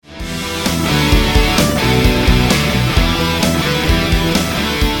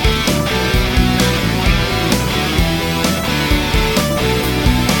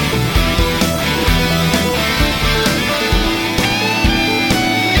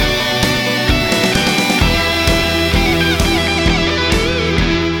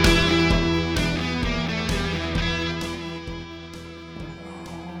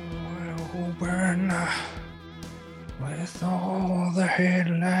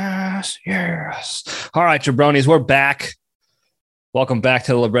Yes, yes. All right, jabronis, we're back. Welcome back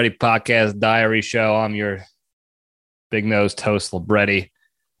to the Libretti Podcast Diary Show. I'm your big nose toast, Libretti.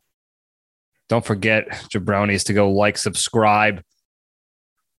 Don't forget, jabronis, to go like, subscribe,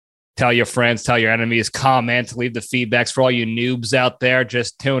 tell your friends, tell your enemies, comment, leave the feedbacks for all you noobs out there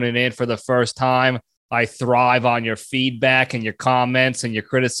just tuning in for the first time. I thrive on your feedback and your comments and your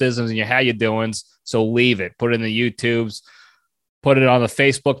criticisms and your how you doings. So leave it. Put it in the YouTubes. Put it on the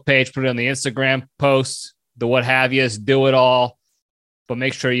Facebook page. Put it on the Instagram posts. The what have yous. Do it all. But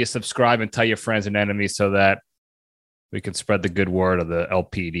make sure you subscribe and tell your friends and enemies so that we can spread the good word of the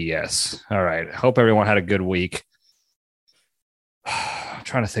LPDS. All right. Hope everyone had a good week. I'm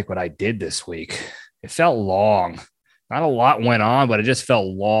trying to think what I did this week. It felt long. Not a lot went on, but it just felt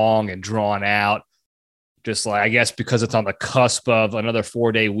long and drawn out. Just like, I guess because it's on the cusp of another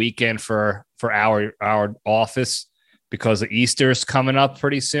 4-day weekend for our office, because the Easter's coming up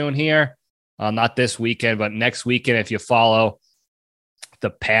pretty soon here. Not this weekend, but next weekend, if you follow the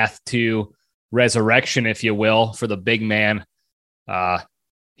path to resurrection, if you will, for the big man,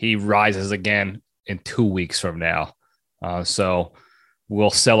 he rises again in 2 weeks from now. So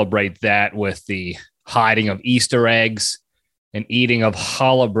we'll celebrate that with the hiding of Easter eggs and eating of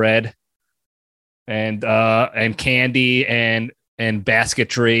challah bread and candy and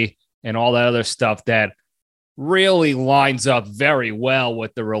basketry and all that other stuff that really lines up very well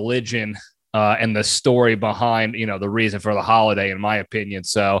with the religion and the story behind, the reason for the holiday, in my opinion.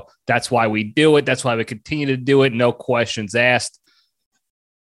 So that's why we do it. That's why we continue to do it. No questions asked.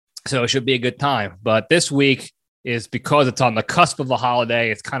 So it should be a good time. But this week is because it's on the cusp of the holiday.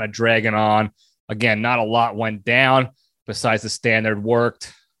 It's kind of dragging on. Again, not a lot went down besides the standard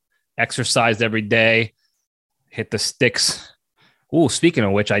worked, exercised every day, hit the sticks. Ooh, speaking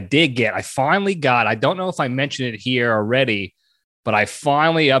of which, I finally got, I don't know if I mentioned it here already, but I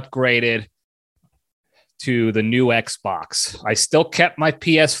finally upgraded to the new Xbox. I still kept my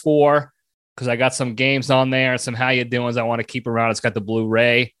PS4 because I got some games on there and some how you doings I want to keep around. It's got the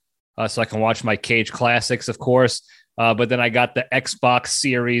Blu-ray so I can watch my Cage Classics, of course. But then I got the Xbox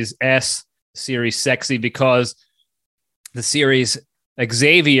Series S, Series Sexy, because the Series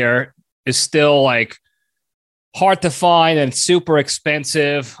Xavier is still like hard to find and super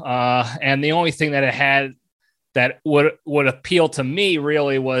expensive. And the only thing that it had that would appeal to me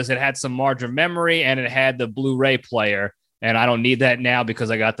really was it had some larger memory and it had the Blu-ray player. And I don't need that now because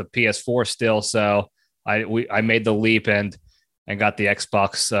I got the PS4 still. So I made the leap and got the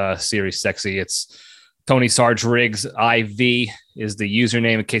Xbox Series Sexy. It's Tony Sarge Riggs IV is the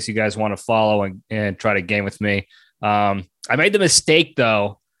username in case you guys want to follow and try to game with me. I made the mistake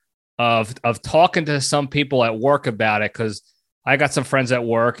though of talking to some people at work about it, because I got some friends at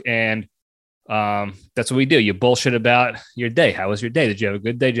work and that's what we do. You bullshit about your day. How was your day? Did you have a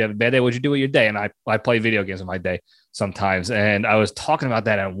good day? Did you have a bad day? What'd you do with your day? And I play video games in my day sometimes. And I was talking about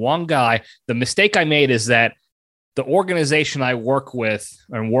that. And one guy, the mistake I made is that the organization I work with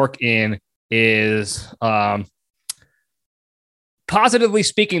and work in is, positively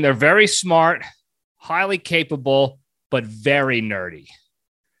speaking, they're very smart, highly capable, but very nerdy.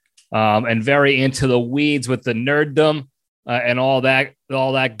 And very into the weeds with the nerddom and all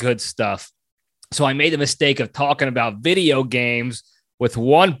that good stuff. So I made the mistake of talking about video games with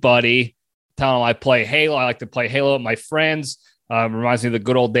one buddy, telling him I play Halo. I like to play Halo with my friends. Reminds me of the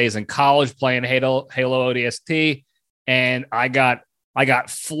good old days in college playing Halo ODST. And I got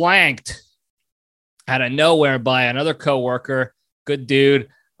flanked out of nowhere by another coworker, good dude,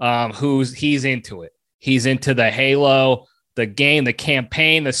 he's into it. He's into the Halo, the game, the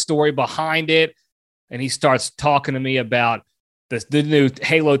campaign, the story behind it. And he starts talking to me about the new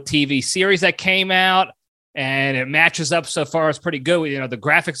Halo TV series that came out, and it matches up so far. It's pretty good. The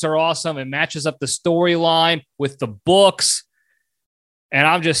graphics are awesome. It matches up the storyline with the books. And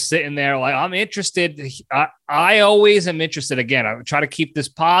I'm just sitting there like, I'm interested. I always am interested. Again, I try to keep this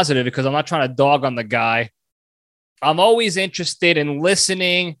positive because I'm not trying to dog on the guy. I'm always interested in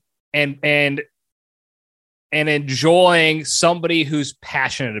listening and enjoying somebody who's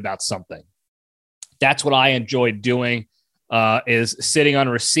passionate about something. That's what I enjoy doing, is sitting on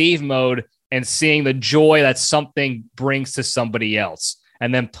receive mode and seeing the joy that something brings to somebody else,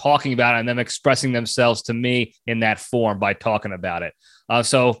 and them talking about it and them expressing themselves to me in that form by talking about it.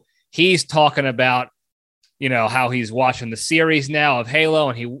 So he's talking about, how he's watching the series now of Halo,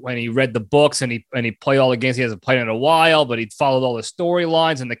 and he read the books and he played all the games. He hasn't played in a while, but he'd followed all the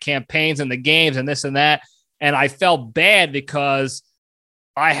storylines and the campaigns and the games and this and that. And I felt bad because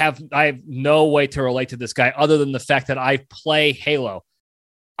I have no way to relate to this guy other than the fact that I play Halo.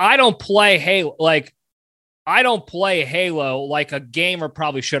 I don't play Halo. Like, I don't play Halo like a gamer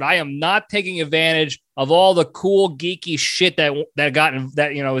probably should. I am not taking advantage of all the cool geeky shit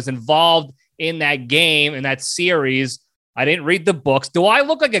that is involved in that game and that series. I didn't read the books. Do I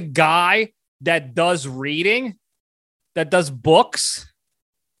look like a guy that does reading, that does books?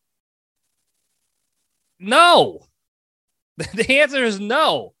 No. The answer is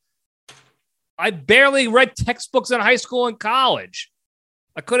no. I barely read textbooks in high school and college.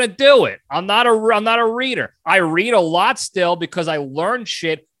 I couldn't do it. I'm not a reader. I read a lot still because I learn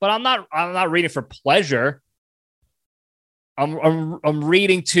shit, but I'm not reading for pleasure. I'm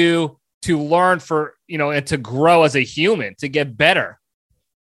reading to learn for, and to grow as a human, to get better.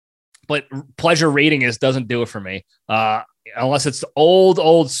 But pleasure reading doesn't do it for me. Unless it's the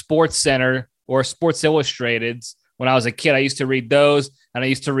old Sports Center or Sports Illustrated. When I was a kid, I used to read those, and I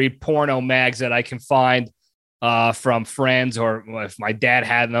used to read porno mags that I can find from friends, or if my dad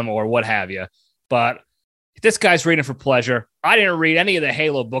had them, or what have you. But this guy's reading for pleasure. I didn't read any of the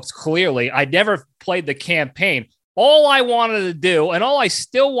Halo books, clearly. I never played the campaign. All I wanted to do, and all I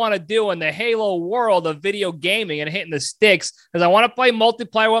still want to do in the Halo world of video gaming and hitting the sticks, is I want to play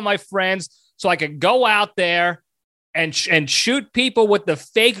multiplayer with my friends so I could go out there and shoot people with the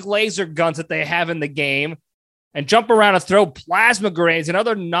fake laser guns that they have in the game, and jump around and throw plasma grenades and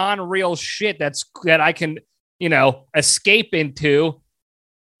other non-real shit that I can, escape into.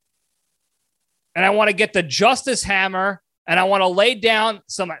 And I want to get the Justice Hammer, and I want to lay down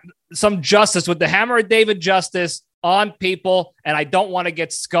some justice with the Hammer of David Justice on people, and I don't want to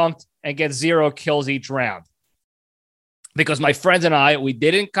get skunked and get 0 kills each round. Because my friends and I, we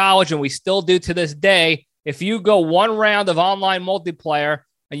did in college, and we still do to this day, if you go one round of online multiplayer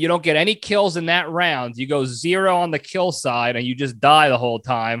and you don't get any kills in that round, you go 0 on the kill side and you just die the whole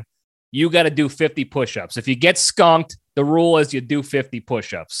time, you got to do 50 push-ups. If you get skunked, the rule is you do 50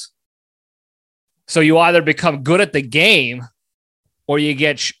 push-ups. So you either become good at the game or you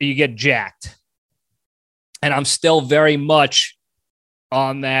get jacked. And I'm still very much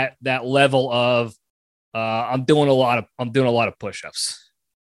on that level of I'm doing a lot of push-ups.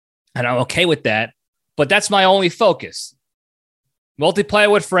 And I'm okay with that, but that's my only focus. Multiplayer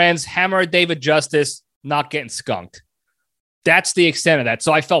with friends, Hammer David Justice, not getting skunked. That's the extent of that.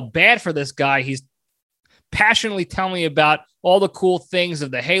 So I felt bad for this guy. He's passionately telling me about all the cool things of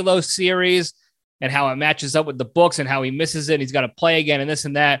the Halo series and how it matches up with the books and how he misses it. And he's got to play again and this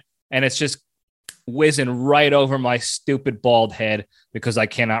and that. And it's just whizzing right over my stupid bald head because I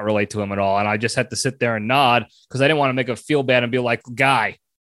cannot relate to him at all. And I just had to sit there and nod because I didn't want to make him feel bad and be like, guy,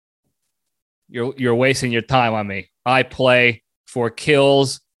 you're wasting your time on me. I play for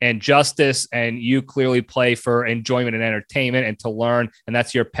kills and justice, and you clearly play for enjoyment and entertainment and to learn, and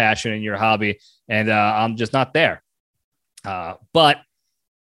that's your passion and your hobby, and I'm just not there. But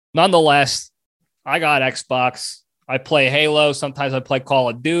nonetheless, I got Xbox. I play Halo. Sometimes I play Call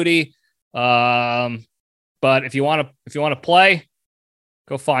of Duty. But if you want to play,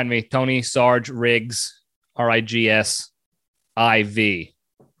 go find me, Tony Sarge Riggs, RIGS IV,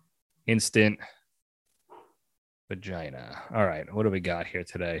 instant vagina. All right, what do we got here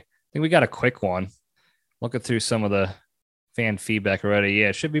today? I think we got a quick one. Looking through some of the fan feedback already. Yeah,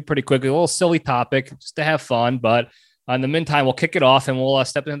 it should be pretty quick. A little silly topic just to have fun, but in the meantime, we'll kick it off and we'll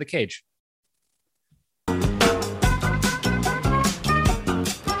step into the cage.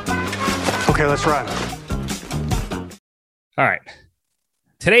 Okay, let's run. All right.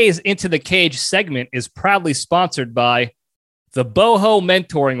 Today's Into the Cage segment is proudly sponsored by the Boho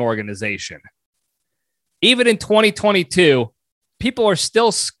Mentoring Organization. Even in 2022, people are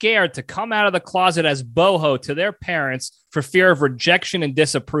still scared to come out of the closet as boho to their parents for fear of rejection and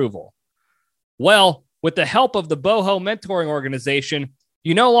disapproval. Well, with the help of the Boho Mentoring Organization,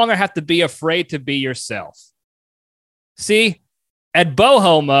 you no longer have to be afraid to be yourself. See, at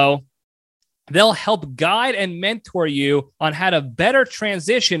Bohomo, they'll help guide and mentor you on how to better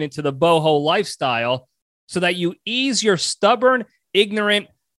transition into the boho lifestyle so that you ease your stubborn, ignorant,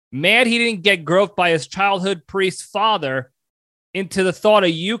 mad he didn't get growth by his childhood priest father into the thought of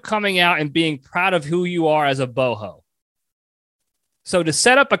you coming out and being proud of who you are as a boho. So to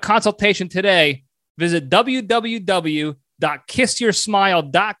set up a consultation today, visit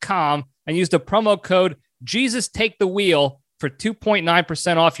www.kissyoursmile.com and use the promo code JesusTakeTheWheel for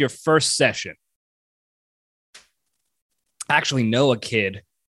 2.9% off your first session. I actually know a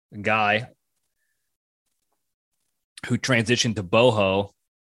guy who transitioned to boho,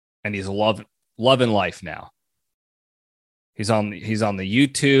 and he's loving life now. He's on the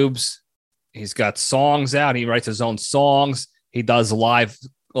YouTubes. He's got songs out. He writes his own songs. He does live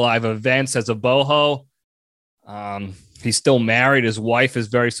events as a boho. He's still married. His wife is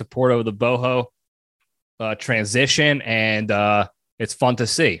very supportive of the boho transition, and it's fun to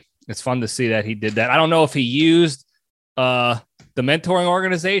see. It's fun to see that he did that. I don't know if he used the mentoring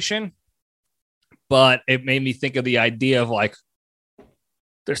organization, but it made me think of the idea of like,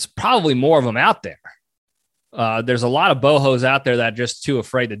 there's probably more of them out there. There's a lot of bohos out there that are just too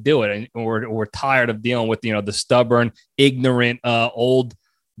afraid to do it. And we're tired of dealing with, the stubborn, ignorant, old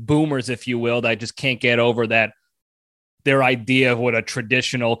boomers, if you will, that just can't get over that their idea of what a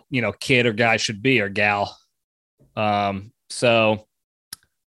traditional, kid or guy should be or gal. So,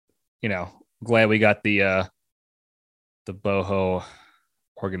 glad we got the boho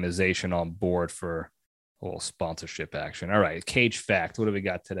organization on board for a little sponsorship action. All right. Cage fact. What do we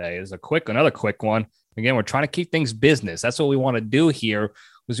got today? Is another quick one. Again, we're trying to keep things business. That's what we want to do here,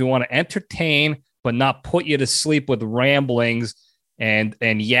 is we want to entertain, but not put you to sleep with ramblings and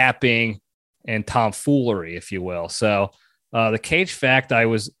yapping and tomfoolery, if you will. So the cage fact,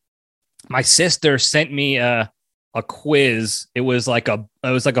 my sister sent me a quiz. It was like a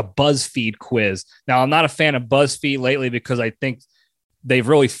BuzzFeed quiz. Now, I'm not a fan of BuzzFeed lately because I think they've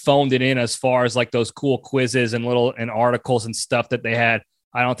really phoned it in as far as like those cool quizzes and articles and stuff that they had.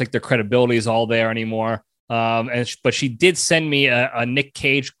 I don't think their credibility is all there anymore. But she did send me a Nick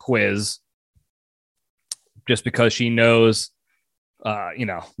Cage quiz just because she knows,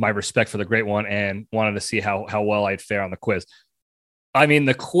 my respect for the great one and wanted to see how well I'd fare on the quiz. I mean,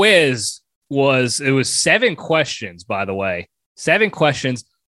 the quiz was 7 questions, by the way, 7 questions.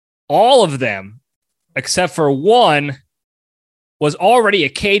 All of them, except for one, was already a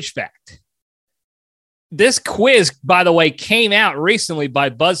cage fact. This quiz, by the way, came out recently by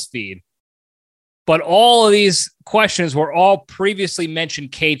BuzzFeed, but all of these questions were all previously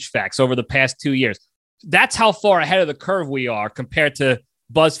mentioned cage facts over the past 2 years. That's how far ahead of the curve we are compared to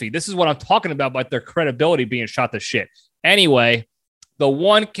BuzzFeed. This is what I'm talking about their credibility being shot to shit. Anyway, the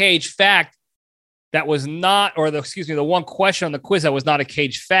one cage fact that was not, the one question on the quiz that was not a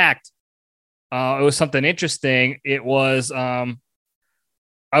cage fact, it was something interesting. It was, I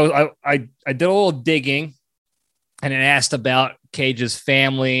did a little digging, and it asked about Cage's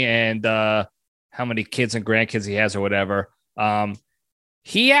family and how many kids and grandkids he has or whatever.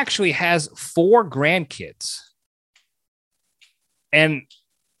 He actually has 4 grandkids, and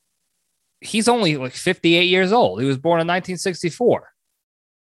he's only like 58 years old. He was born in 1964,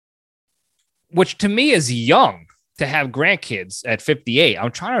 which to me is young to have grandkids at 58.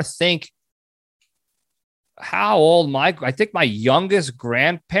 I'm trying to think how old I think my youngest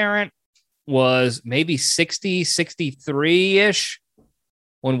grandparent was maybe 60, 63-ish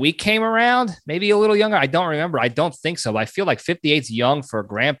when we came around, maybe a little younger. I don't remember. I don't think so. I feel like 58 is young for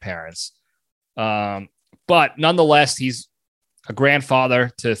grandparents. But nonetheless, he's a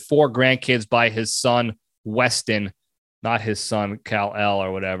grandfather to 4 grandkids by his son, Weston, not his son, Kal-El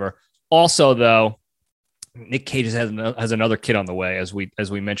or whatever. Also, though, Nick Cage has another kid on the way, as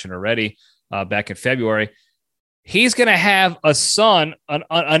we mentioned already back in February. He's going to have a son.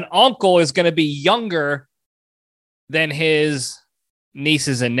 An uncle is going to be younger than his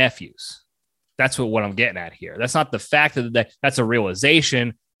nieces and nephews. That's what I'm getting at here. That's not the fact that that's a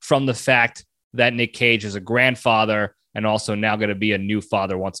realization from the fact that Nick Cage is a grandfather and also now going to be a new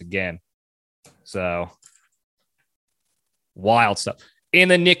father once again. So wild stuff. In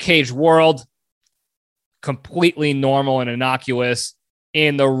the Nick Cage world, completely normal and innocuous.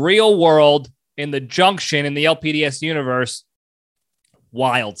 In the real world, in the junction, in the LPDS universe,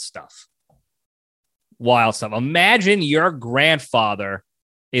 wild stuff. Wild stuff. Imagine your grandfather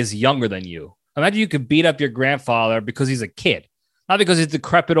is younger than you. Imagine you could beat up your grandfather because he's a kid, not because he's a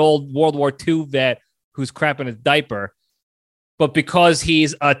decrepit old World War II vet who's crapping his diaper, but because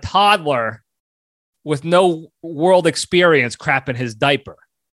he's a toddler with no world experience crapping his diaper.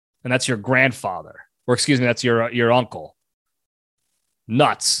 And that's your grandfather. Or excuse me, that's your uncle.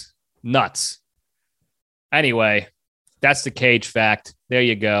 Nuts. Anyway, that's the Cage fact. There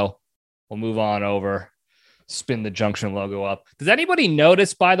you go. We'll move on over. Spin the Junction logo up. Does anybody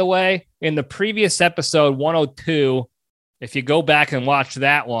notice, by the way, in the previous episode 102, if you go back and watch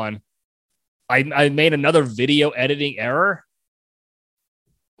that one, I made another video editing error.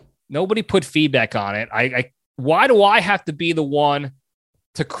 Nobody put feedback on it. Why do I have to be the one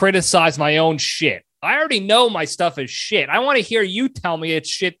to criticize my own shit? I already know my stuff is shit. I want to hear you tell me it's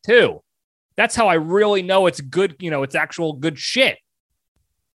shit too. That's how I really know it's good, it's actual good shit.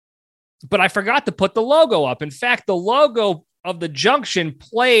 But I forgot to put the logo up. In fact, the logo of the Junction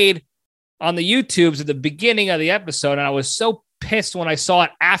played on the YouTubes at the beginning of the episode, and I was so pissed when I saw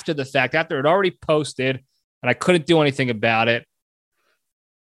it after the fact, after it already posted, and I couldn't do anything about it.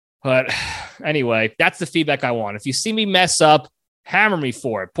 But anyway, that's the feedback I want. If you see me mess up, hammer me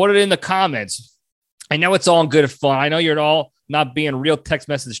for it. Put it in the comments. I know it's all in good fun. I know you're all not being real text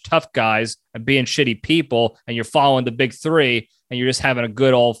message tough guys and being shitty people, and you're following the big three, and you're just having a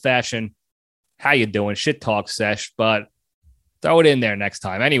good old-fashioned how you doing shit talk sesh, but throw it in there next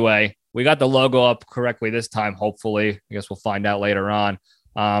time. Anyway, we got the logo up correctly this time, hopefully. I guess we'll find out later on.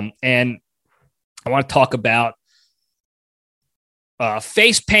 And I want to talk about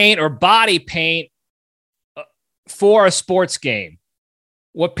face paint or body paint for a sports game.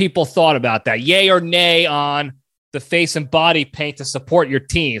 What people thought about that. Yay or nay on the face and body paint to support your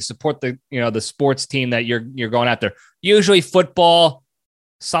team, support the sports team that you're going after. Usually football,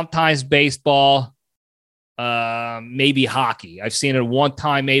 sometimes baseball, maybe hockey. I've seen it one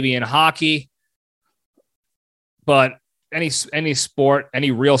time, maybe in hockey, but any sport,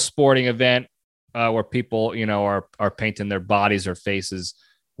 any real sporting event where people, are painting their bodies or faces,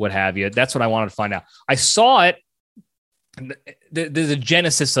 what have you. That's what I wanted to find out. I saw it. There's a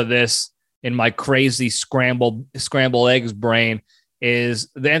genesis of this in my crazy scrambled eggs brain is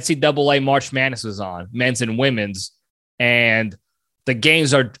the NCAA March Madness was on, men's and women's, and the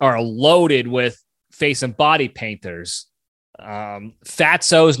games are loaded with face and body painters,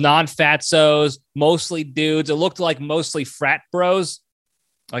 fatsos, non-fatsos, mostly dudes. It looked like mostly frat bros,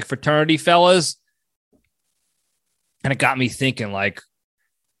 like fraternity fellas. And it got me thinking, like,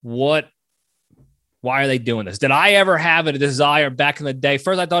 why are they doing this? Did I ever have a desire back in the day?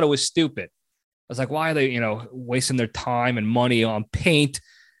 First, I thought it was stupid. I was like, why are they, wasting their time and money on paint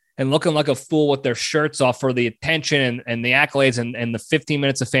and looking like a fool with their shirts off for the attention and the accolades and the 15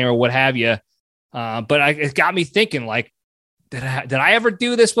 minutes of fame or what have you. But it got me thinking, like, did I ever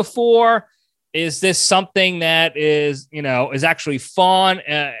do this before? Is this something that is actually fun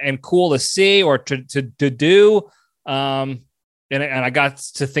and cool to see or to do? And I got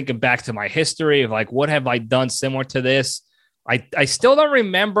to thinking back to my history of like, what have I done similar to this? I still don't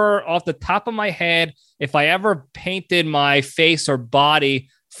remember off the top of my head if I ever painted my face or body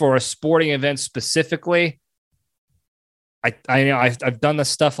for a sporting event specifically. I've done this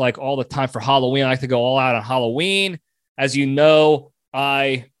stuff like all the time for Halloween. I like to go all out on Halloween. As you know,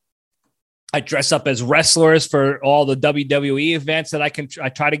 I dress up as wrestlers for all the WWE events that I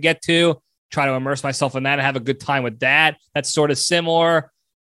try to get to, try to immerse myself in that and have a good time with that. That's sort of similar,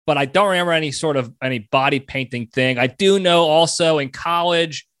 but I don't remember any body painting thing. I do know also in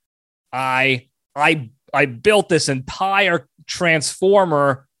college, I built this entire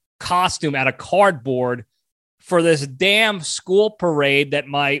Transformer costume out of cardboard for this damn school parade that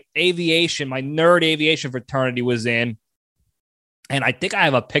my nerd aviation fraternity was in. And I think I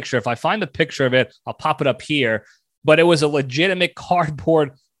have a picture. If I find the picture of it, I'll pop it up here. But it was a legitimate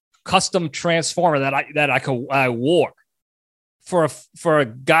cardboard custom Transformer that I wore for a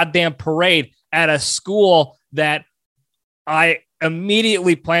goddamn parade at a school that I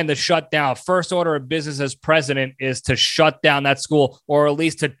immediately planned to shut down. First order of business as president is to shut down that school, or at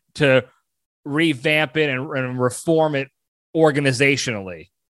least to revamp it and reform it organizationally.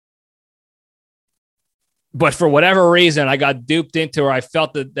 But for whatever reason, I got duped into, or I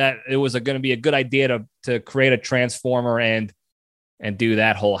felt that it was going to be a good idea to create a Transformer and do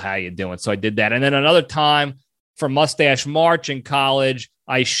that whole how you doing. So I did that. And then another time for Mustache March in college,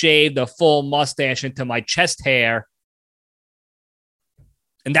 I shaved a full mustache into my chest hair.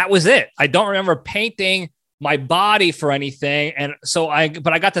 And that was it. I don't remember painting my body for anything. And so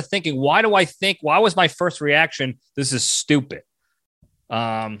but I got to thinking, why was my first reaction, this is stupid?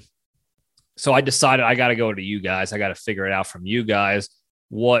 So I decided I got to go to you guys. I got to figure it out from you guys,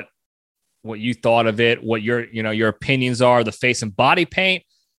 what you thought of it, what your opinions are, the face and body paint,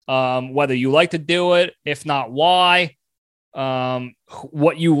 whether you like to do it, if not, why,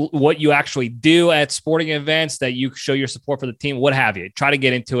 what you actually do at sporting events that you show your support for the team, what have you. Try to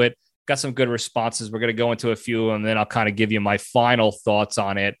get into it. Got some good responses. We're going to go into a few, and then I'll kind of give you my final thoughts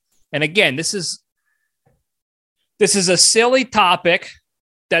on it. And again, this is a silly topic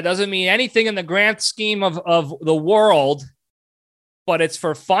that doesn't mean anything in the grand scheme of the world, but it's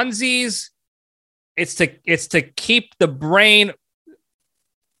for funsies. It's to keep the brain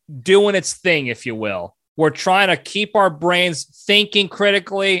doing its thing, if you will. We're trying to keep our brains thinking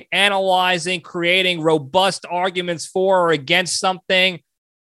critically, analyzing, creating robust arguments for or against something,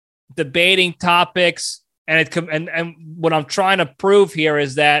 debating topics. And what I'm trying to prove here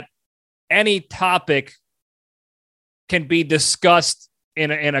is that any topic can be discussed in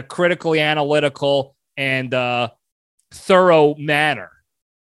a critically analytical and thorough manner,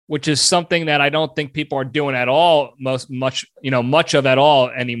 which is something that I don't think people are doing at all, much of at all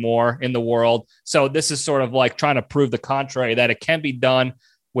anymore in the world. So this is sort of like trying to prove the contrary, that it can be done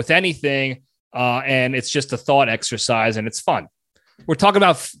with anything, and it's just a thought exercise, and it's fun. We're talking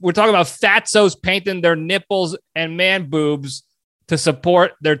about fatzos painting their nipples and man boobs to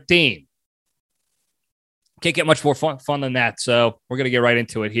support their team. Can't get much more fun than that. So we're going to get right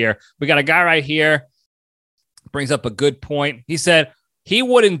into it here. We got a guy right here, brings up a good point. He said he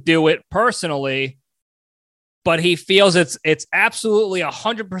wouldn't do it personally, but he feels it's absolutely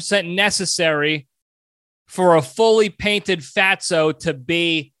 100% necessary for a fully painted fatso to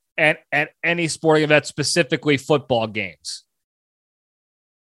be at any sporting event, specifically football games.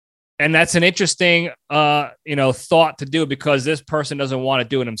 And that's an interesting, thought to do, because this person doesn't want to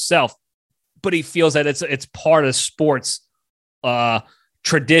do it himself, but he feels that it's part of sports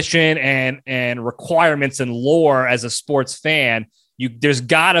tradition and requirements and lore as a sports fan. There's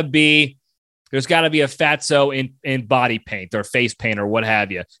got to be a fatso in body paint or face paint or what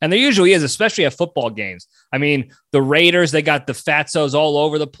have you. And there usually is, especially at football games. I mean, the Raiders, they got the fatsos all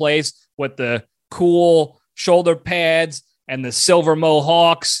over the place with the cool shoulder pads and the silver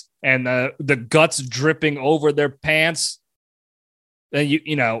mohawks and the guts dripping over their pants. Then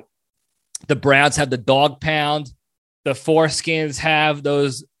the Browns have the dog pound. The foreskins have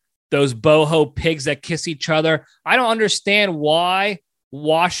those boho pigs that kiss each other. I don't understand why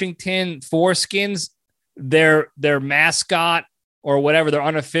Washington foreskins, their mascot or whatever, their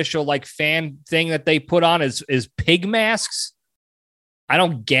unofficial like fan thing that they put on is pig masks. I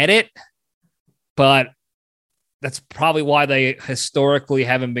don't get it, but that's probably why they historically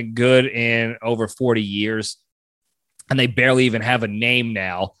haven't been good in over 40 years. And they barely even have a name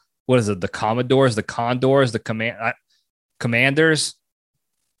now. What is it? The Commodores, the Condors, the Commanders?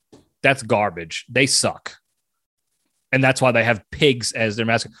 That's garbage. They suck. And that's why they have pigs as their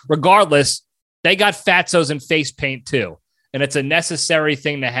mascot. Regardless, they got fatzos and face paint too. And it's a necessary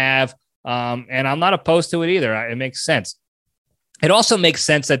thing to have. And I'm not opposed to it either. It makes sense. It also makes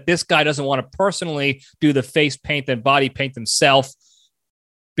sense that this guy doesn't want to personally do the face paint and body paint himself,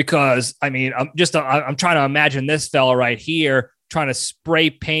 because, I mean, I'm trying to imagine this fella right here trying to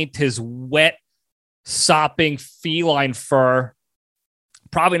spray paint his wet, sopping feline fur.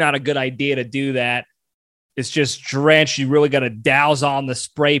 Probably not a good idea to do that. It's just drenched. You really got to douse on the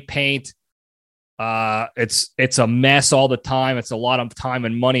spray paint. It's a mess all the time. It's a lot of time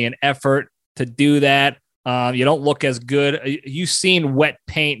and money and effort to do that. You don't look as good. You've seen wet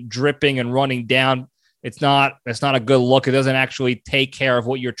paint dripping and running down. It's not a good look. It doesn't actually take care of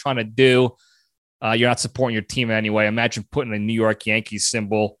what you're trying to do. You're not supporting your team anyway. Imagine putting a New York Yankees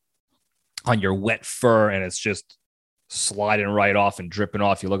symbol on your wet fur and it's just sliding right off and dripping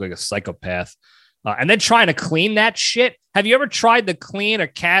off. You look like a psychopath. And then trying to clean that shit. Have you ever tried to clean a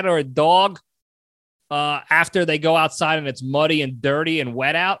cat or a dog after they go outside and it's muddy and dirty and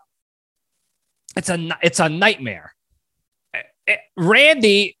wet out? It's a nightmare.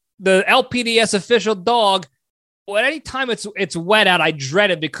 Randy, the LPDS official dog, well, anytime it's wet out, I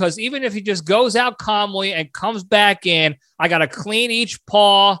dread it, because even if he just goes out calmly and comes back in, I got to clean each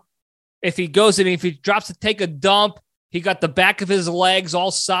paw. If he goes in, if he drops to take a dump, he got the back of his legs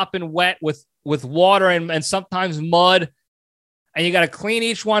all sopping wet with water and sometimes mud. And you got to clean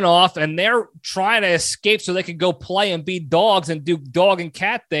each one off. And they're trying to escape so they can go play and be dogs and do dog and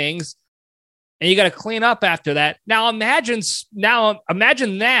cat things. And you got to clean up after that. Now imagine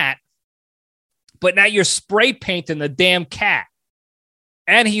that, but now you're spray painting the damn cat,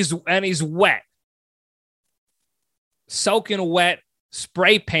 and he's wet, soaking wet,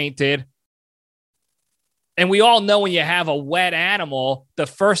 spray painted. And we all know when you have a wet animal, the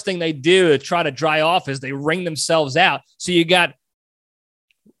first thing they do to try to dry off is they wring themselves out. So you got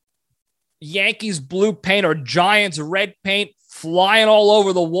Yankees blue paint or Giants red paint flying all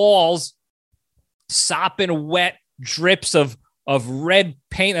over the walls, sopping wet drips of red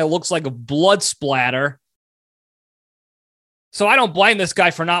paint that looks like a blood splatter. So I don't blame this guy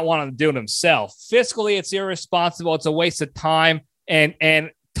for not wanting to do it himself. Fiscally, it's irresponsible. It's a waste of time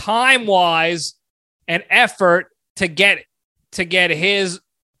and time-wise and effort to get his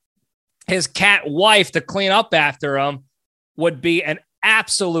cat wife to clean up after him would be an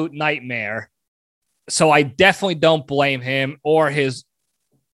absolute nightmare. So I definitely don't blame him or his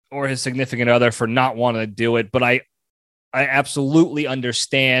significant other for not wanting to do it. But I absolutely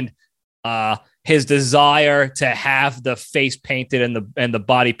understand his desire to have the face painted and the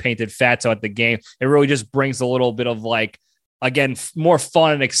body painted fatso at the game. It really just brings a little bit of, like, again, more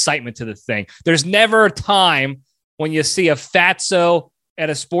fun and excitement to the thing. There's never a time when you see a fatso at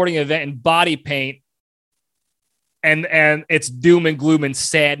a sporting event in body paint and it's doom and gloom and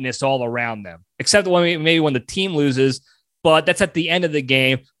sadness all around them, except maybe when the team loses, but that's at the end of the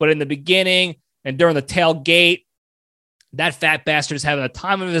game. But in the beginning and during the tailgate That fat bastard is having the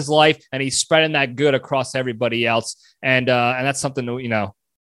time of his life, and he's spreading that good across everybody else. And that's something that,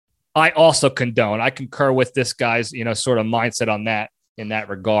 I also condone. I concur with this guy's, sort of mindset on that in that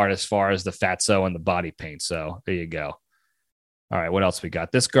regard, as far as the fatso and the body paint. So there you go. All right, what else we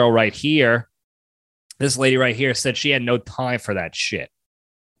got? This girl right here, this lady right here said she had no time for that shit.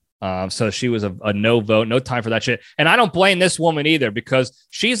 So she was a no vote, no time for that shit. And I don't blame this woman either, because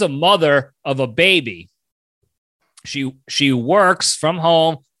she's a mother of a baby. She works from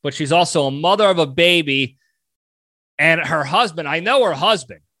home, but she's also a mother of a baby. And her husband, I know her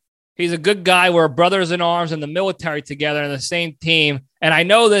husband. He's a good guy. We're brothers in arms in the military together in the same team. And I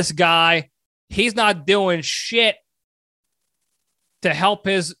know this guy, he's not doing shit to help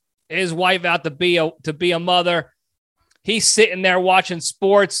his wife out to be a mother. He's sitting there watching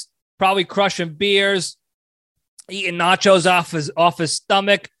sports, probably crushing beers, eating nachos off his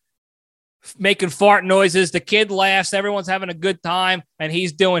stomach, making fart noises. The kid laughs. Everyone's having a good time, and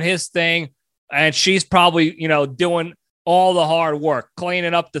he's doing his thing. And she's probably, doing all the hard work,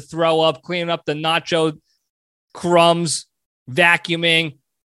 cleaning up the throw up, cleaning up the nacho crumbs, vacuuming,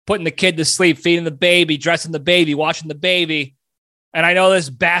 putting the kid to sleep, feeding the baby, dressing the baby, watching the baby. And I know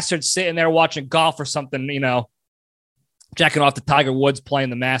this bastard's sitting there watching golf or something, jacking off to Tiger Woods playing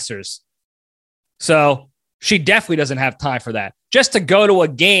the Masters. So she definitely doesn't have time for that. Just to go to a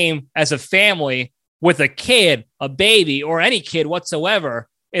game as a family with a kid, a baby, or any kid whatsoever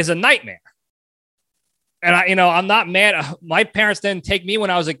is a nightmare. And I'm not mad. My parents didn't take me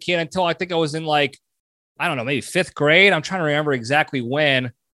when I was a kid until I think I was in maybe fifth grade. I'm trying to remember exactly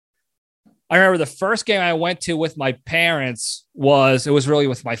when. I remember the first game I went to with my parents was really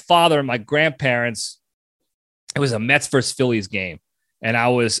with my father and my grandparents. It was a Mets versus Phillies game, and I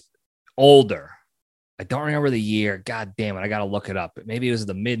was older. I don't remember the year. God damn it. I got to look it up. Maybe it was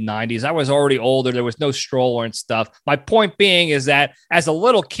the mid 90s. I was already older. There was no stroller and stuff. My point being is that as a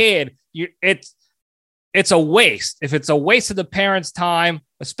little kid, it's a waste. If it's a waste of the parents' time,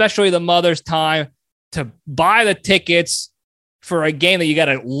 especially the mother's time, to buy the tickets for a game that you got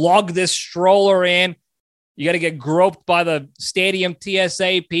to lug this stroller in, you got to get groped by the stadium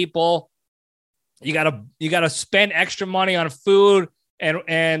TSA people. You got to spend extra money on food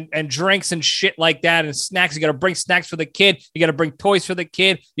and drinks and shit like that, and snacks. You got to bring snacks for the kid. You got to bring toys for the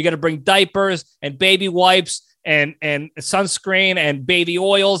kid. You got to bring diapers and baby wipes and sunscreen and baby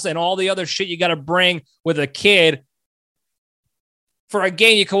oils and all the other shit you got to bring with a kid for a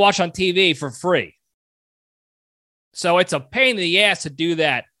game you can watch on TV for free. So it's a pain in the ass to do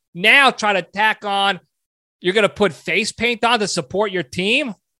that. Now try to tack on, you're going to put face paint on to support your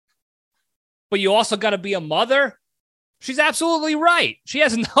team, but you also got to be a mother. She's absolutely right. She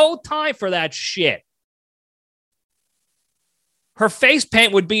has no time for that shit. Her face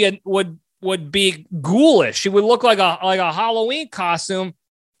paint would be ghoulish. She would look like a Halloween costume,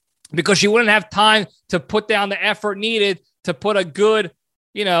 because she wouldn't have time to put down the effort needed to put a good,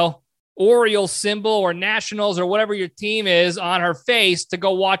 Orioles symbol or Nationals or whatever your team is on her face to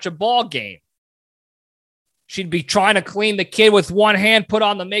go watch a ball game. She'd be trying to clean the kid with one hand, put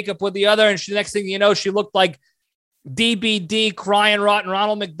on the makeup with the other, and next thing you know, she looked like DBD crying rotten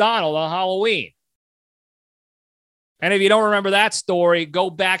Ronald McDonald on Halloween. And if you don't remember that story, go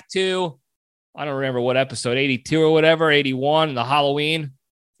back to, I don't remember what episode, 82 or whatever, 81, the Halloween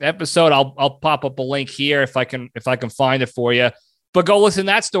episode. I'll pop up a link here if I can find it for you. But go listen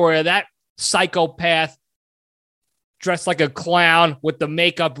to that story of that psychopath dressed like a clown with the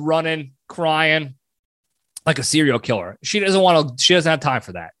makeup running, crying like a serial killer. She doesn't have time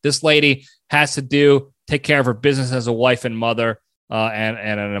for that. This lady has to take care of her business as a wife and mother, and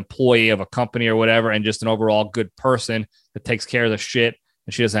an employee of a company or whatever, and just an overall good person that takes care of the shit.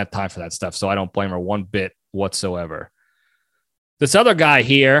 And she doesn't have time for that stuff. So I don't blame her one bit whatsoever. This other guy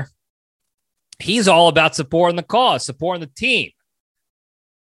here, he's all about supporting the cause, supporting the team.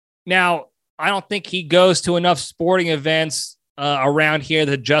 Now, I don't think he goes to enough sporting events around here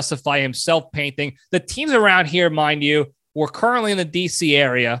to justify himself painting. The teams around here, mind you, we're currently in the DC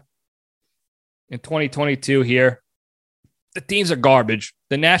area in 2022 here. The teams are garbage.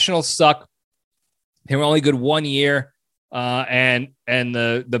 The Nationals suck. They were only good 1 year, and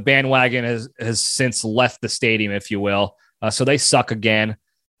the bandwagon has since left the stadium, if you will. So they suck again.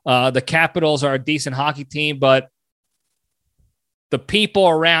 The Capitals are a decent hockey team, but the people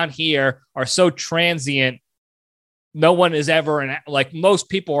around here are so transient. No one is ever most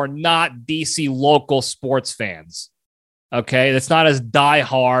people are not DC local sports fans. Okay. It's not as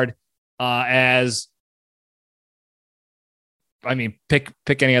diehard as, pick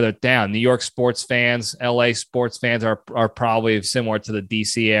any other town. New York sports fans, LA sports fans are probably similar to the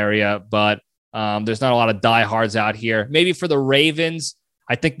DC area, but There's not a lot of diehards out here. Maybe for the Ravens,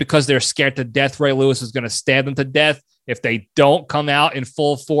 I think because they're scared to death, Ray Lewis is going to stab them to death if they don't come out in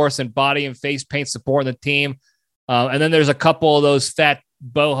full force and body and face paint supporting the team. And then there's a couple of those fat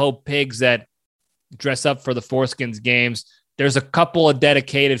boho pigs that dress up for the Foreskins games. There's a couple of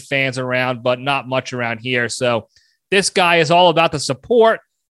dedicated fans around, but not much around here. So this guy is all about the support,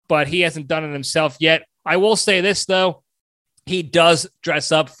 but he hasn't done it himself yet. I will say this, though. He does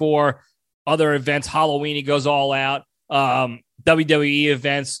dress up for other events. Halloween, he goes all out. WWE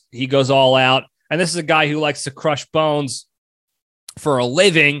events, he goes all out. And this is a guy who likes to crush bones for a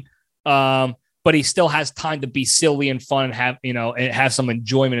living, but he still has time to be silly and fun and have some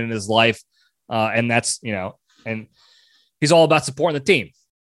enjoyment in his life. And that's, and he's all about supporting the team.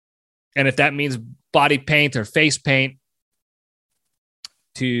 And if that means body paint or face paint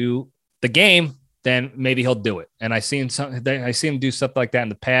to the game, then maybe he'll do it. And I see him do stuff like that in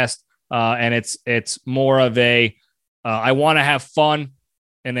the past. And it's more of a, I want to have fun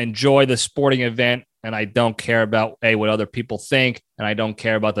and enjoy the sporting event. And I don't care about what other people think. And I don't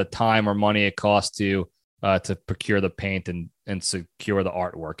care about the time or money it costs to procure the paint and secure the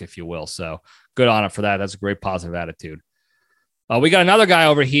artwork, if you will. So good on him for that. That's a great positive attitude. We got another guy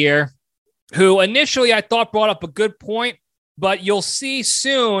over here who initially I thought brought up a good point, but you'll see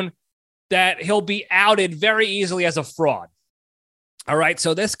soon that he'll be outed very easily as a fraud. All right.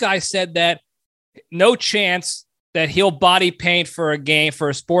 So this guy said that no chance that he'll body paint for a game, for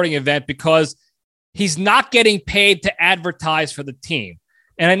a sporting event, because he's not getting paid to advertise for the team.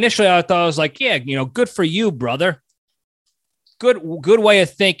 And initially I thought, I was like, yeah, good for you, brother. Good way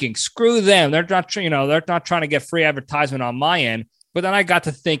of thinking. Screw them. They're not trying to get free advertisement on my end. But then I got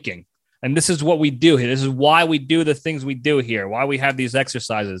to thinking, and this is what we do here. This is why we do the things we do here, why we have these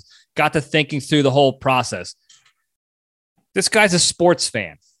exercises. Got to thinking through the whole process. This guy's a sports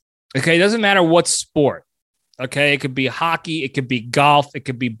fan. Okay, it doesn't matter what sport. Okay, it could be hockey, it could be golf, it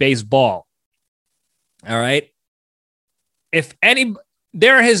could be baseball. All right.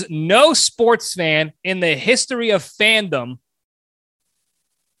 There is no sports fan in the history of fandom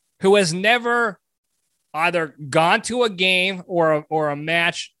who has never either gone to a game or a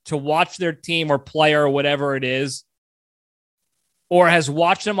match to watch their team or player or whatever it is, or has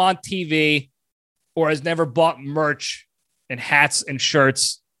watched them on TV, or has never bought merch and hats and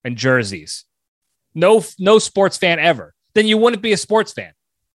shirts and jerseys. No sports fan ever. Then you wouldn't be a sports fan.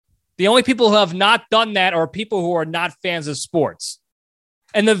 The only people who have not done that are people who are not fans of sports.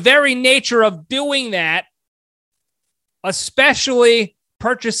 And the very nature of doing that, especially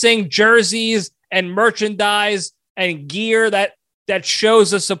purchasing jerseys and merchandise and gear that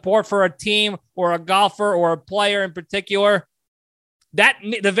shows the support for a team or a golfer or a player in particular, that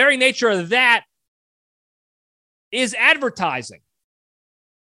the very nature of that is advertising.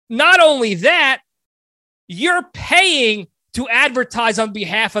 Not only that, you're paying to advertise on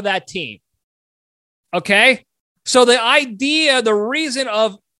behalf of that team. Okay? So the reason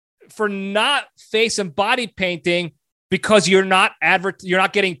for not face and body painting because you're not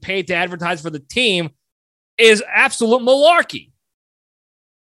getting paid to advertise for the team is absolute malarkey.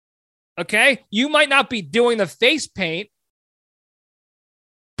 Okay? You might not be doing the face paint,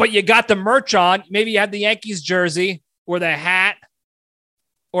 but you got the merch on. Maybe you have the Yankees jersey or the hat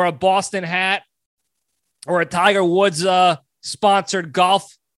or a Boston hat or a Tiger Woods sponsored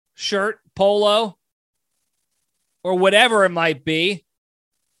golf shirt, polo, or whatever it might be.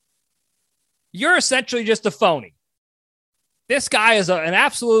 You're essentially just a phony. This guy is an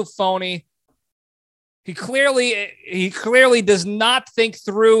absolute phony. He clearly does not think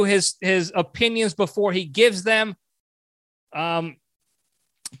through his opinions before he gives them. But,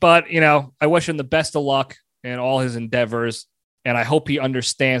 I wish him the best of luck in all his endeavors. And I hope he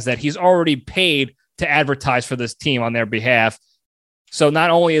understands that he's already paid to advertise for this team on their behalf. So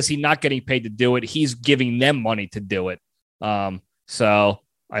not only is he not getting paid to do it, he's giving them money to do it. So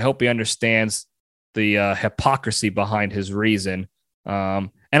I hope he understands the hypocrisy behind his reason.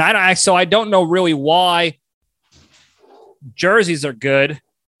 And I don't know really why jerseys are good,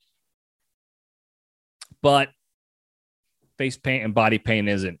 but face paint and body paint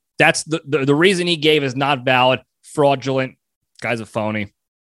isn't. That's the reason he gave is not valid, fraudulent. Guy's a phony.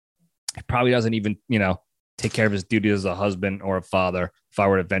 He probably doesn't even, take care of his duty as a husband or a father, if I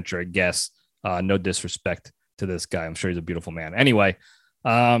were to venture a guess. No disrespect to this guy. I'm sure he's a beautiful man. Anyway,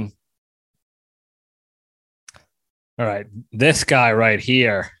 all right, this guy right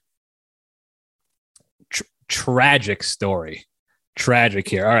here, tragic story. Tragic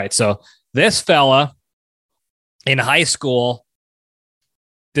here. All right, so this fella in high school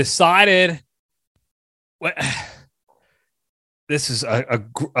decided... This is a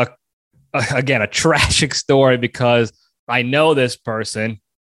again, a tragic story because I know this person.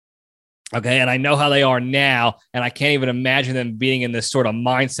 Okay. And I know how they are now. And I can't even imagine them being in this sort of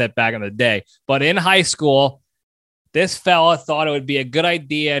mindset back in the day. But in high school, this fella thought it would be a good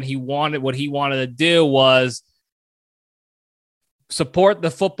idea. And what he wanted to do was support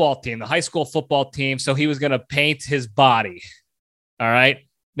the football team, the high school football team. So he was going to paint his body. All right.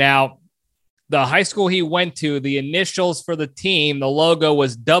 Now, the high school he went to, the initials for the team, the logo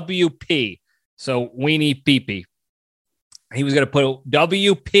was WP. So Weenie Pee-Pee. He was going to put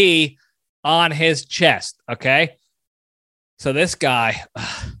WP on his chest. Okay. So this guy,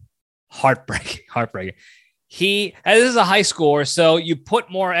 heartbreaking. This is a high schooler. So you put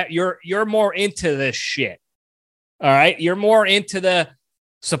more, you're more into this shit. All right. You're more into the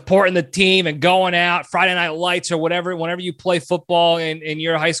supporting the team and going out Friday night lights or whatever, whenever you play football in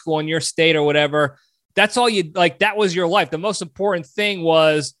your high school, in your state or whatever. That's all you like. That was your life. The most important thing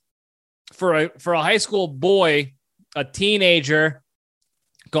was for a high school boy, a teenager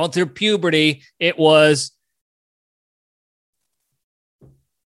going through puberty, it was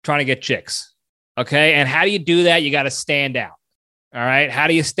trying to get chicks. Okay. And how do you do that? You got to stand out. All right. How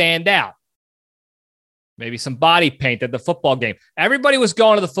do you stand out? Maybe some body paint at the football game. Everybody was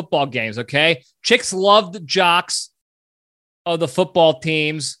going to the football games, okay? Chicks loved the jocks of the football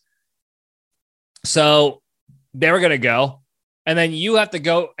teams. So they were going to go. And then you have to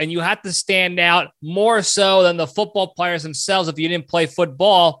go and you have to stand out more so than the football players themselves if you didn't play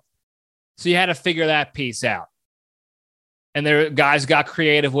football. So you had to figure that piece out. And there guys got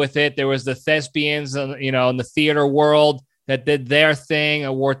creative with it. There was the thespians, in the theater world that did their thing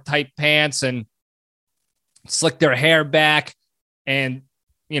and wore tight pants and slicked their hair back and,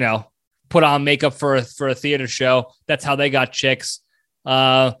 put on makeup for a theater show. That's how they got chicks.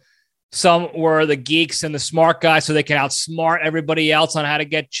 Some were the geeks and the smart guys so they can outsmart everybody else on how to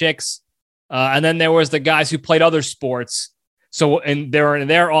get chicks. And then there was the guys who played other sports. So and they were in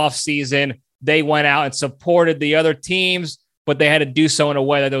their off season, they went out and supported the other teams, but they had to do so in a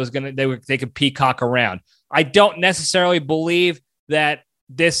way that they could peacock around. I don't necessarily believe that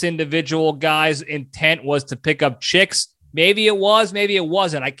this individual guy's intent was to pick up chicks. Maybe it was, maybe it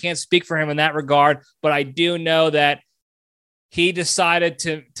wasn't. I can't speak for him in that regard, but I do know that he decided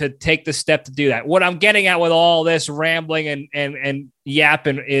to take the step to do that. What I'm getting at with all this rambling and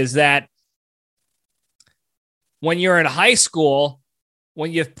yapping is that when you're in high school,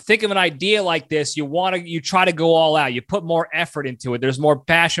 when you think of an idea like this, you try to go all out. You put more effort into it. There's more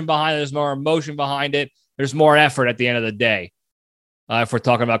passion behind it. There's more emotion behind it. There's more effort at the end of the day. If we're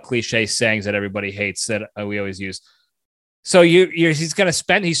talking about cliche sayings that everybody hates that we always use. So he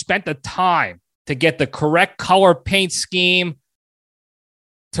spent the time to get the correct color paint scheme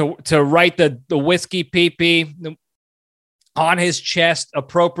to write the whiskey pee-pee on his chest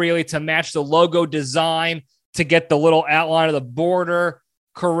appropriately to match the logo design, to get the little outline of the border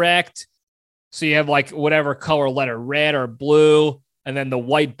correct. So you have like whatever color letter, red or blue, and then the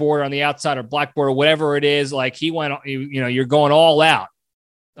white border on the outside or black border, whatever it is. Like he went, you're going all out.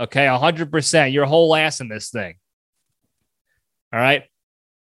 Okay. 100%, your whole ass in this thing. All right.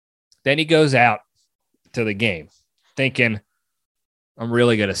 Then he goes out to the game thinking, I'm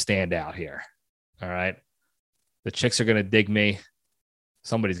really going to stand out here. All right. The chicks are going to dig me.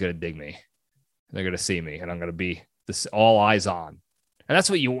 Somebody's going to dig me. They're going to see me and I'm going to be all eyes on. And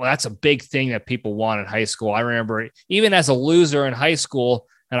that's a big thing that people want in high school. I remember even as a loser in high school,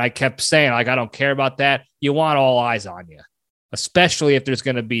 and I kept saying, like, I don't care about that. You want all eyes on you, especially if there's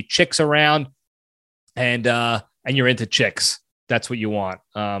going to be chicks around and you're into chicks. That's what you want.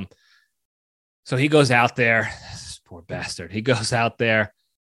 So he goes out there, this poor bastard. He goes out there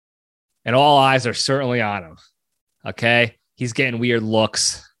and all eyes are certainly on him. Okay. He's getting weird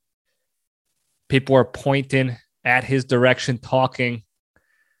looks. People are pointing at his direction, talking.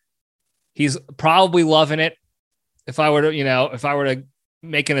 He's probably loving it. If I were to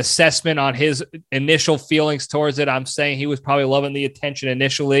make an assessment on his initial feelings towards it, I'm saying he was probably loving the attention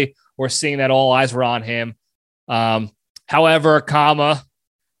initially or seeing that all eyes were on him. However,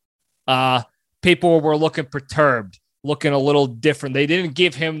 people were looking perturbed, looking a little different. They didn't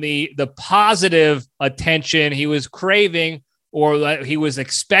give him the positive attention he was craving or that he was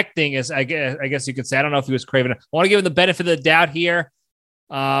expecting, as I guess you could say. I don't know if he was craving it. I want to give him the benefit of the doubt here.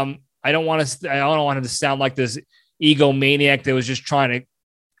 I don't want him to sound like this egomaniac that was just trying to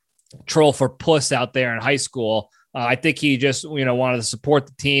troll for puss out there in high school. I think he just, wanted to support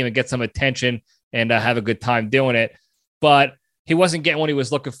the team and get some attention and have a good time doing it. But he wasn't getting what he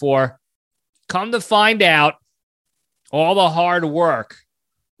was looking for. Come to find out, all the hard work,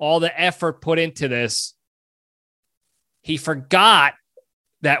 all the effort put into this, he forgot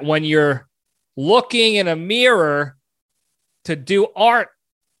that when you're looking in a mirror to do art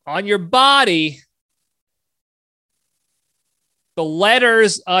on your body, the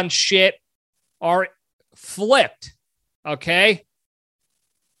letters on shit are flipped, okay?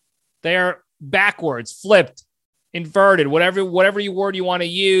 They're backwards, flipped, inverted, whatever word you want to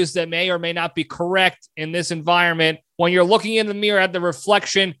use that may or may not be correct in this environment. When you're looking in the mirror at the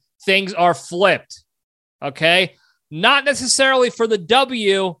reflection, things are flipped, okay? Not necessarily for the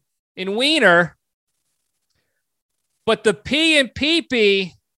W in wiener, but the P in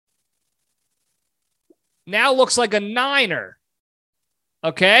pee-pee now looks like a niner,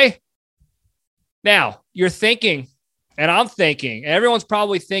 okay? Now, you're thinking, and I'm thinking, everyone's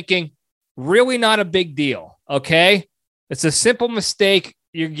probably thinking, really not a big deal, okay? It's a simple mistake.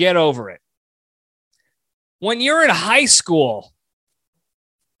 You get over it. When you're in high school,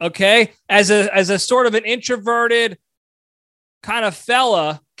 okay, as a sort of an introverted kind of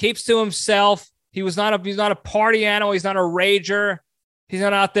fella, keeps to himself. He's not a party animal. He's not a rager. He's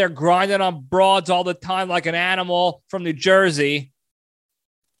not out there grinding on broads all the time like an animal from New Jersey.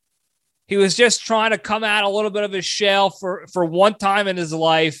 He was just trying to come out a little bit of his shell for one time in his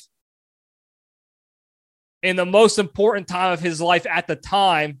life, in the most important time of his life at the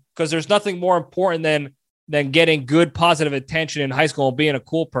time, because there's nothing more important than getting good, positive attention in high school and being a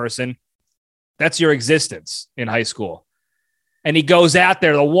cool person. That's your existence in high school. And he goes out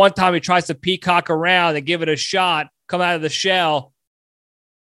there. The one time he tries to peacock around and give it a shot, come out of the shell,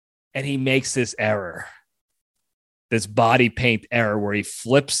 and he makes this error, this body paint error where he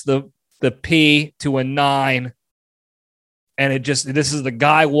flips the P to a 9. And this is the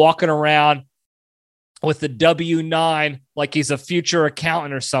guy walking around with the W9 like he's a future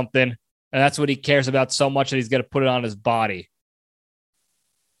accountant or something. And that's what he cares about so much that he's going to put it on his body.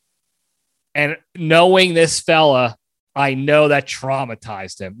 And knowing this fella, I know that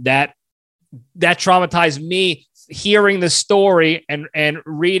traumatized him. That traumatized me hearing the story and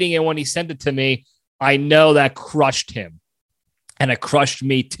reading it when he sent it to me. I know that crushed him. And it crushed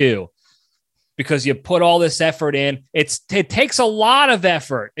me too. Because you put all this effort in. It takes a lot of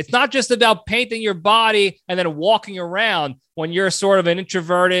effort. It's not just about painting your body and then walking around. When you're sort of an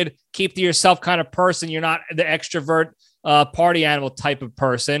introverted, keep to yourself kind of person, you're not the extrovert party animal type of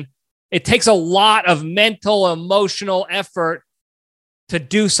person. It takes a lot of mental, emotional effort to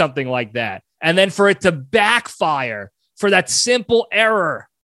do something like that. And then for it to backfire for that simple error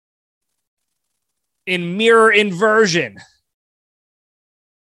in mirror inversion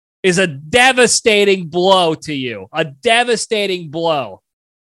is a devastating blow to you. A devastating blow.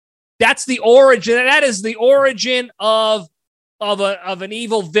 That's the origin. That is the origin of an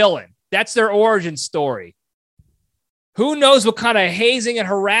evil villain. That's their origin story. Who knows what kind of hazing and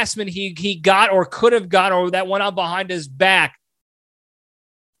harassment he got or could have got or that went on behind his back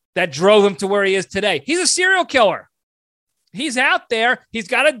that drove him to where he is today. He's a serial killer. He's out there. He's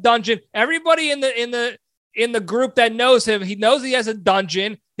got a dungeon. Everybody in the group that knows him, he knows he has a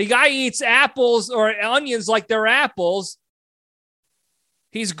dungeon. The guy eats apples or onions like they're apples.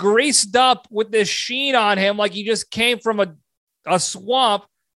 He's greased up with this sheen on him like he just came from a swamp.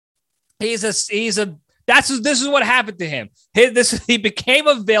 This is what happened to him. He became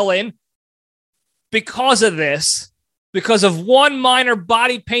a villain because of this, because of one minor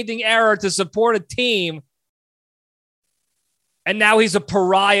body painting error to support a team. And now he's a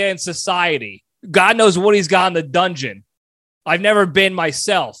pariah in society. God knows what he's got in the dungeon. I've never been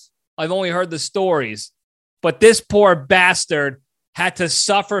myself. I've only heard the stories. But this poor bastard had to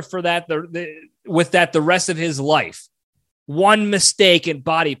suffer for that with that the rest of his life. One mistake in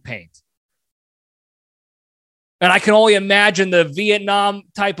body paint. And I can only imagine the Vietnam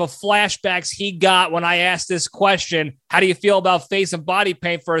type of flashbacks he got when I asked this question. How do you feel about face and body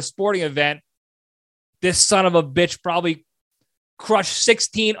paint for a sporting event? This son of a bitch probably crushed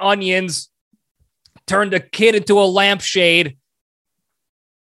 16 onions, turned a kid into a lampshade,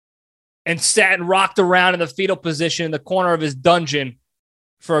 and sat and rocked around in the fetal position in the corner of his dungeon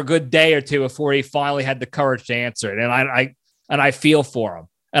for a good day or two before he finally had the courage to answer it. And I feel for him.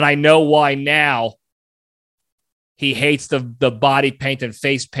 And I know why now he hates the body paint and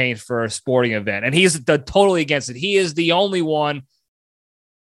face paint for a sporting event. And he's totally against it. He is the only one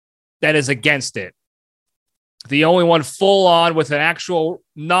that is against it. The only one full on with an actual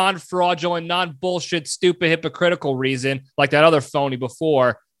non-fraudulent, non-bullshit, stupid, hypocritical reason like that other phony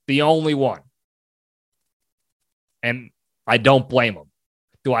before. The only one. And I don't blame him.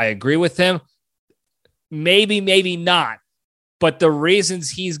 Do I agree with him? Maybe, maybe not. But the reasons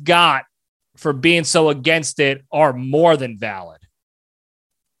he's got for being so against it are more than valid.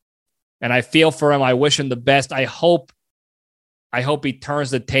 And I feel for him. I wish him the best. I hope I hope he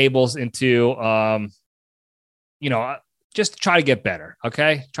turns the tables into, just try to get better.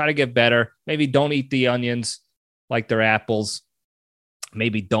 Okay. Try to get better. Maybe don't eat the onions like they're apples.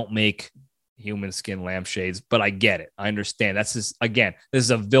 Maybe don't make human skin lampshades, but I get it. I understand. That's just, again, this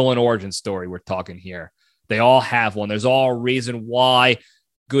is a villain origin story we're talking here. They all have one. There's all a reason why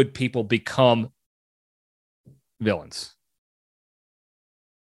good people become villains.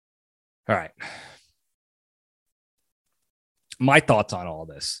 All right. My thoughts on all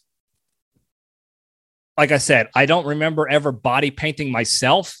this. Like I said, I don't remember ever body painting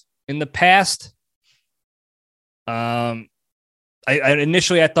myself in the past. I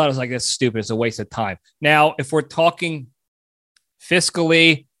initially thought it was like, that's stupid. It's a waste of time. Now, if we're talking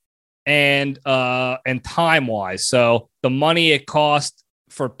fiscally and time wise, so the money it costs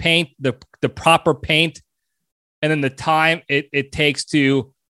for paint, the proper paint, and then the time it takes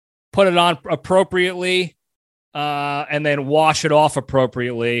to put it on appropriately, and then wash it off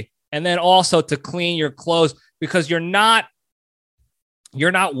appropriately, and then also to clean your clothes, because you're not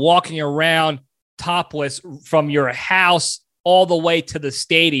walking around topless from your house all the way to the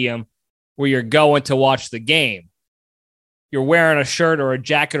stadium where you're going to watch the game. You're wearing a shirt or a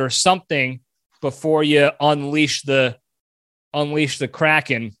jacket or something before you unleash the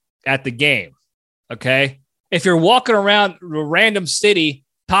Kraken at the game. Okay. If you're walking around a random city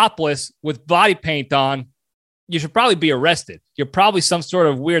topless with body paint on, you should probably be arrested. You're probably some sort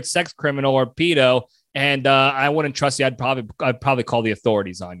of weird sex criminal or pedo. And I wouldn't trust you. I'd probably call the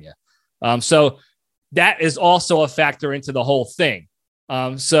authorities on you. So that is also a factor into the whole thing.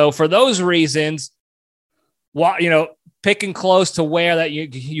 So for those reasons, picking clothes to wear that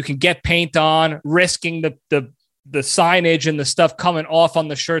you can get paint on, risking the signage and the stuff coming off on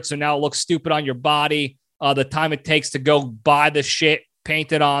the shirt, so now it looks stupid on your body. The time it takes to go buy the shit,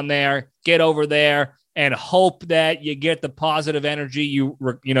 paint it on there, get over there, and hope that you get the positive energy you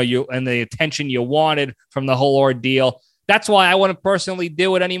and the attention you wanted from the whole ordeal. That's why I wouldn't personally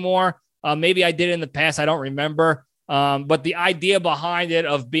do it anymore. Maybe I did it in the past. I don't remember. But the idea behind it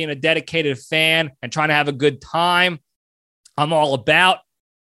of being a dedicated fan and trying to have a good time, I'm all about.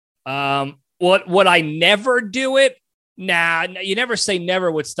 Would I never do it? Nah, you never say never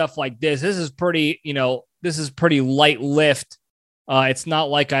with stuff like this. This is pretty light lift. It's not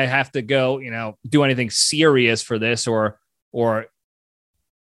like I have to go, do anything serious for this or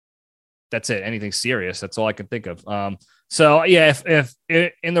that's it. Anything serious. That's all I can think of. So yeah, if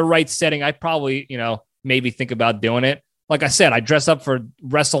in the right setting, I probably, maybe think about doing it. Like I said, I dress up for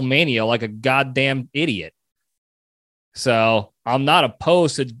WrestleMania like a goddamn idiot. So I'm not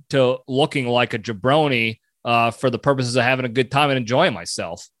opposed to looking like a jabroni for the purposes of having a good time and enjoying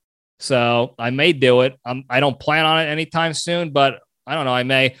myself. So I may do it. I don't plan on it anytime soon, but I don't know. I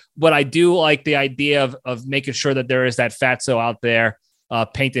may. But I do like the idea of making sure that there is that fatso out there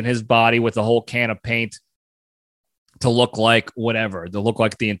painting his body with a whole can of paint to look like whatever, to look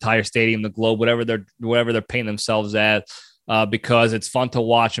like the entire stadium, the globe, whatever they're painting themselves at, because it's fun to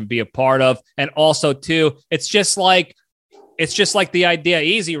watch and be a part of. And also too, it's just like the idea,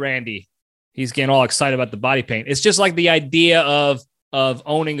 easy, Randy. He's getting all excited about the body paint. It's just like the idea of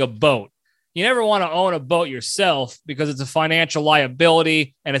owning a boat. You never want to own a boat yourself because it's a financial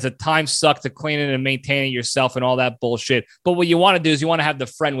liability and it's a time suck to clean it and maintain it yourself and all that bullshit. But what you want to do is you want to have the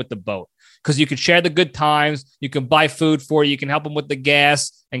friend with the boat, because you can share the good times. You can buy food for you. You can help them with the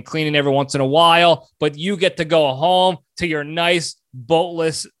gas and cleaning every once in a while. But you get to go home to your nice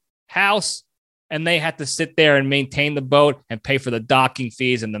boatless house, and they have to sit there and maintain the boat and pay for the docking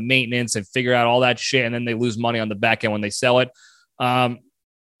fees and the maintenance and figure out all that shit. And then they lose money on the back end when they sell it.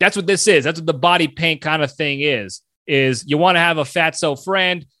 That's what this is. That's what the body paint kind of thing is you want to have a fatso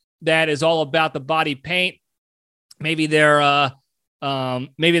friend that is all about the body paint. Maybe they're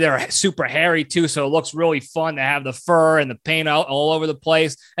super hairy too, so it looks really fun to have the fur and the paint out all over the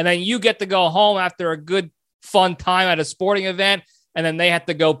place. And then you get to go home after a good, fun time at a sporting event, and then they have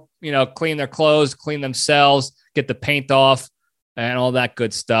to go, clean their clothes, clean themselves, get the paint off, and all that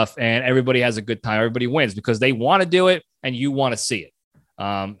good stuff. And everybody has a good time. Everybody wins because they want to do it and you want to see it.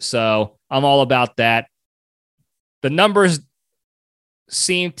 So I'm all about that. The numbers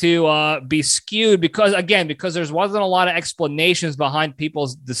seem to be skewed because there wasn't a lot of explanations behind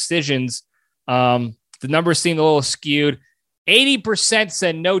people's decisions. The numbers seemed a little skewed. 80%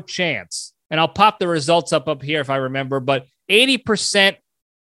 said no chance. And I'll pop the results up here if I remember, but 80%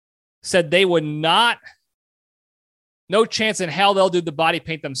 said they would not. No chance in hell they'll do the body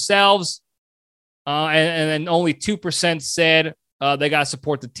paint themselves. And then only 2% said they got to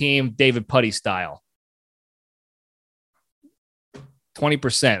support the team David Putty style.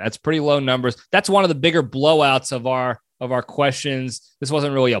 20%. That's pretty low numbers. That's one of the bigger blowouts of our of our questions. This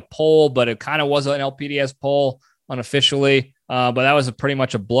wasn't really a poll, but it kind of was an LPDS poll unofficially. But that was pretty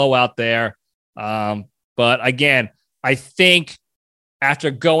much a blowout there. But again, I think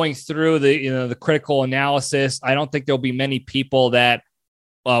after going through the critical analysis, I don't think there'll be many people that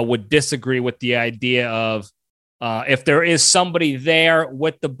would disagree with the idea of if there is somebody there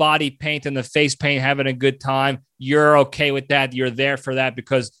with the body paint and the face paint having a good time, you're okay with that. You're there for that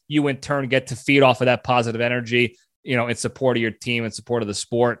because you in turn get to feed off of that positive energy, in support of your team, in support of the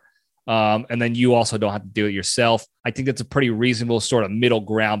sport. And then you also don't have to do it yourself. I think that's a pretty reasonable sort of middle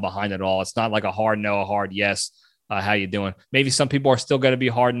ground behind it all. It's not like a hard no, a hard yes. How you doing? Maybe some people are still going to be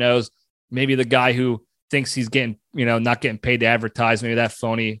hard nosed. Maybe the guy who thinks he's getting, not getting paid to advertise, maybe that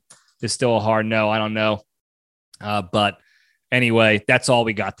phony is still a hard no. I don't know. But anyway, that's all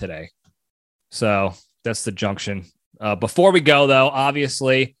we got today. So that's the junction. Before we go, though,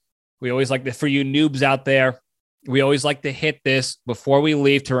 obviously, we always like to, for you noobs out there, we always like to hit this before we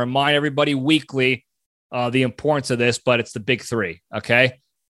leave to remind everybody weekly the importance of this, but it's the big three, okay?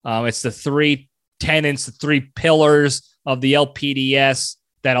 It's the three tenets, the three pillars of the LPDS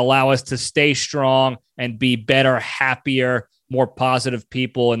that allow us to stay strong and be better, happier, more positive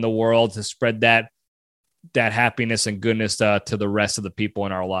people in the world to spread that happiness and goodness to the rest of the people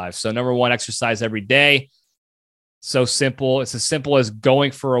in our lives. So number one, exercise every day. So simple. It's as simple as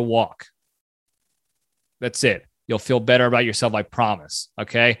going for a walk. That's it. You'll feel better about yourself, I promise.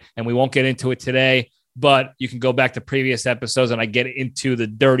 Okay. And we won't get into it today, but you can go back to previous episodes and I get into the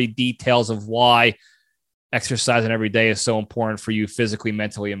dirty details of why exercising every day is so important for you physically,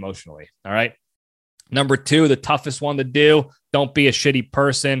 mentally, emotionally. All right. Number two, the toughest one to do. Don't be a shitty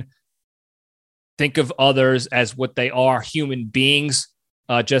person. Think of others as what they are, human beings,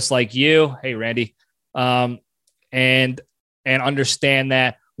 just like you. Hey, Randy. And understand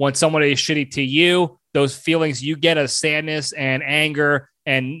that when somebody is shitty to you, those feelings you get of sadness and anger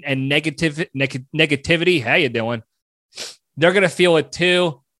and negativity, how you doing? They're going to feel it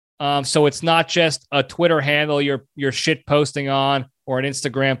too. So it's not just a Twitter handle you're shit posting on or an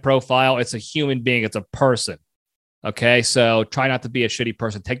Instagram profile. It's a human being. It's a person. Okay, so try not to be a shitty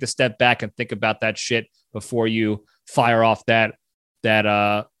person. Take the step back and think about that shit before you fire off that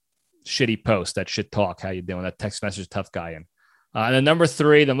shitty post, that shit talk. How you doing? That text message, tough guy in. And then number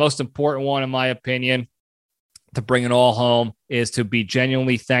three, the most important one, in my opinion, to bring it all home, is to be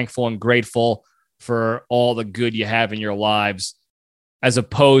genuinely thankful and grateful for all the good you have in your lives, as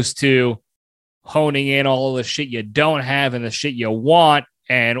opposed to honing in all of the shit you don't have and the shit you want,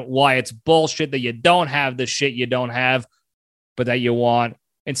 and why it's bullshit that you don't have the shit you don't have, but that you want.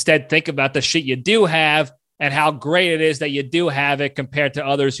 Instead, think about the shit you do have and how great it is that you do have it compared to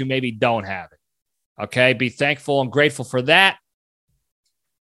others who maybe don't have it. Okay? Be thankful and grateful for that.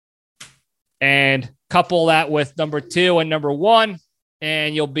 And couple that with number two and number one,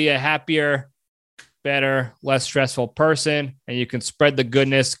 and you'll be a happier, better, less stressful person, and you can spread the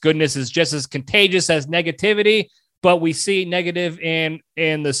goodness. Goodness is just as contagious as negativity. But we see negative in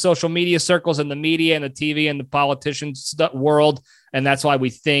the social media circles and the media and the TV and the politicians world. And that's why we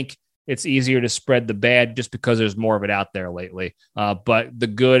think it's easier to spread the bad just because there's more of it out there lately. But the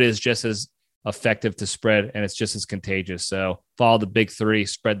good is just as effective to spread, and it's just as contagious. So follow the big three,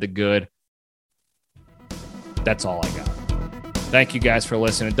 spread the good. That's all I got. Thank you guys for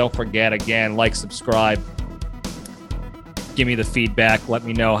listening. Don't forget, again, like, subscribe. Give me the feedback. Let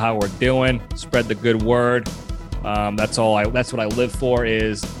me know how we're doing. Spread the good word. That's what I live for,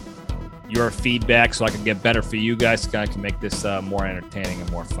 is your feedback, so I can get better for you guys, so I can make this more entertaining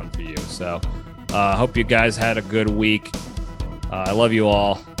and more fun for you. So I hope you guys had a good week. I love you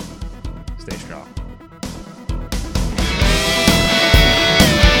all. Stay strong.